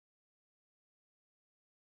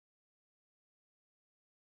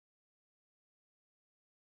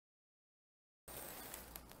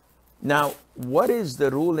Now, what is the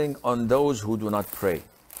ruling on those who do not pray?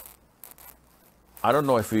 I don't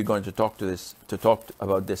know if we're going to talk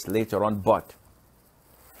about this later on, but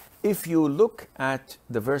if you look at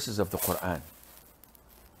the verses of the Quran,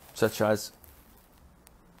 such as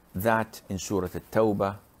that in Surah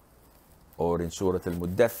Al-Tawbah or in Surah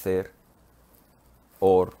Al-Muddathir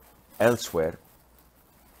or elsewhere,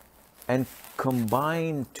 and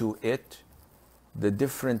combine to it the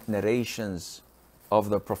different narrations of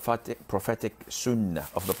the prophetic sunnah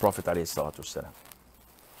of the Prophet ﷺ,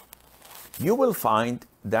 you will find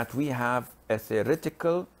that we have a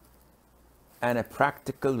theoretical and a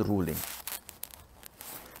practical ruling.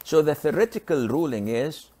 So the theoretical ruling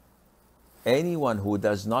is anyone who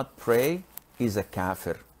does not pray is a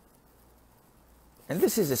kafir. And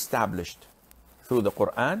this is established through the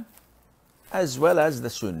Quran as well as the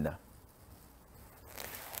Sunnah.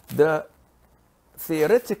 The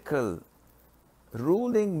theoretical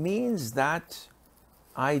ruling means that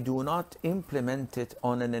I do not implement it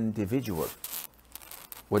on an individual.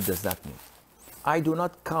 What does that mean? I do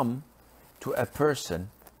not come to a person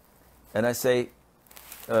and I say,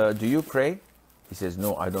 do you pray? He says,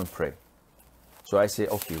 no, I don't pray. So I say,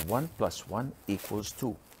 okay, 1 + 1 =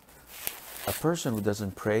 2. A person who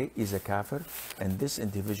doesn't pray is a kafir, and this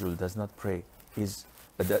individual does not pray this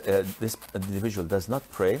individual does not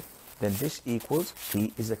pray, then this equals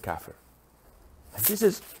he is a kafir. And this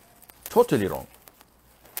is totally wrong.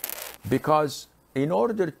 Because in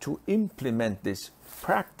order to implement this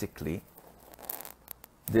practically,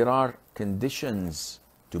 there are conditions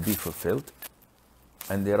to be fulfilled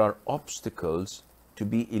and there are obstacles to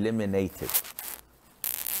be eliminated.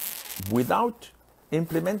 Without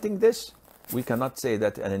implementing this, we cannot say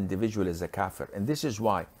that an individual is a kafir. And this is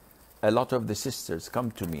why a lot of the sisters come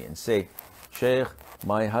to me and say, Sheikh,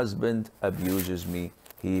 my husband abuses me,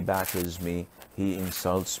 he batters me, he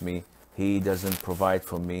insults me, he doesn't provide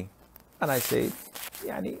for me. And I say,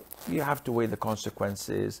 you have to weigh the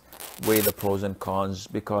consequences, weigh the pros and cons,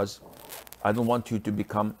 because I don't want you to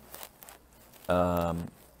become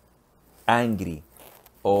angry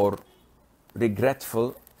or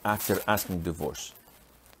regretful after asking divorce.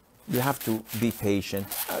 You have to be patient.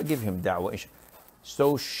 I'll give him da'wah.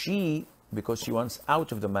 So she, because she wants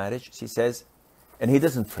out of the marriage, she says, and he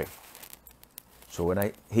doesn't pray. So when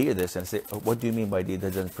I hear this and say, oh, what do you mean by he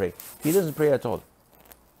doesn't pray? He doesn't pray at all.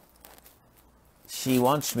 She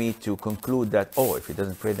wants me to conclude that, oh, if he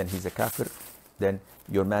doesn't pray, then he's a kafir, then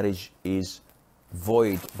your marriage is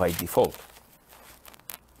void by default.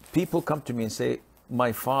 People come to me and say,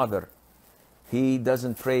 my father, he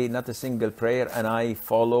doesn't pray, not a single prayer, and I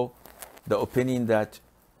follow the opinion that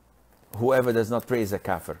whoever does not pray is a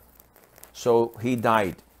kafir. So he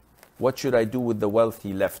died. What should I do with the wealth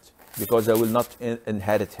he left? Because I will not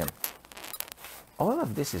inherit him. All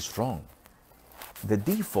of this is wrong. The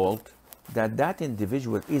default that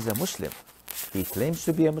individual is a Muslim. He claims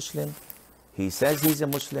to be a Muslim. He says he's a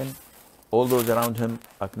Muslim. All those around him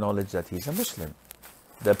acknowledge that he's a Muslim.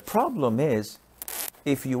 The problem is,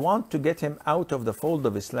 if you want to get him out of the fold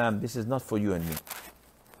of Islam, this is not for you and me.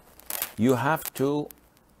 You have to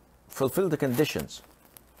fulfill the conditions,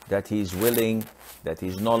 that he's willing, that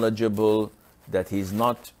he's knowledgeable, that he's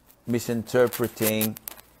not misinterpreting,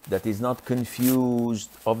 that he's not confused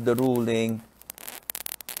of the ruling,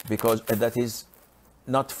 because that is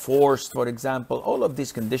not forced, for example. All of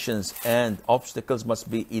these conditions and obstacles must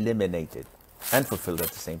be eliminated and fulfilled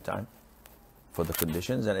at the same time, for the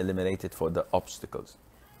conditions and eliminated for the obstacles.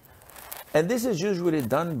 And this is usually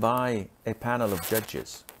done by a panel of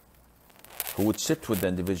judges who would sit with the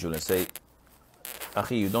individual and say,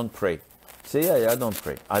 Akhi, you don't pray. Say, yeah, I don't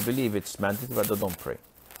pray. I believe it's mandatory, but I don't pray.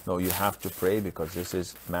 No, you have to pray because this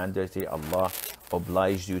is mandatory. Allah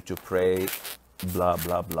obliged you to pray, blah,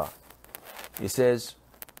 blah, blah. He says,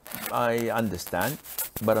 I understand,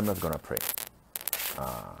 but I'm not going to pray.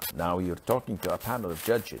 Now you're talking to a panel of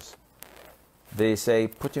judges. They say,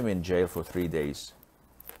 put him in jail for 3 days.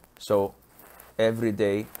 So every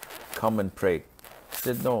day, come and pray. He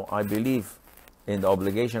said, no, I believe in the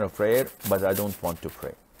obligation of prayer, but I don't want to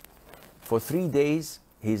pray. For 3 days,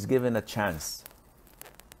 he's given a chance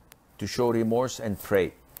to show remorse and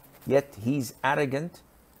pray. Yet he's arrogant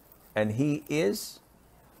and he is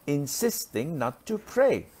insisting not to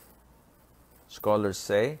pray. Scholars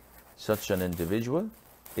say such an individual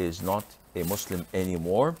is not a Muslim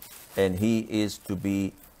anymore, and he is to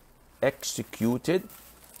be executed,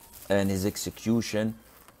 and his execution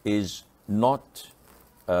is not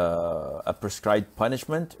a prescribed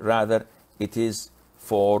punishment, rather it is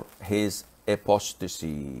for his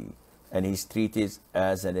apostasy, and he's treated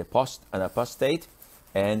as an apostate,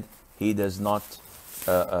 and he does not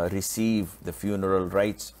receive the funeral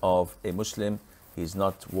rites of a Muslim. He's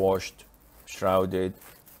not washed, shrouded,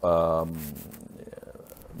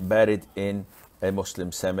 buried in a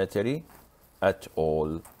Muslim cemetery at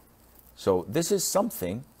all. So this is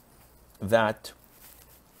something that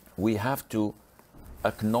we have to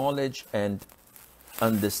acknowledge and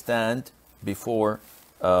understand before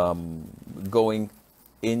going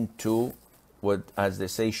into what, as they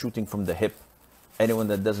say, shooting from the hip. Anyone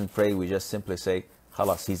that doesn't pray, we just simply say,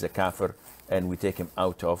 khalas, he's a kafir, and we take him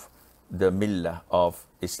out of the millah of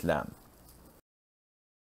Islam.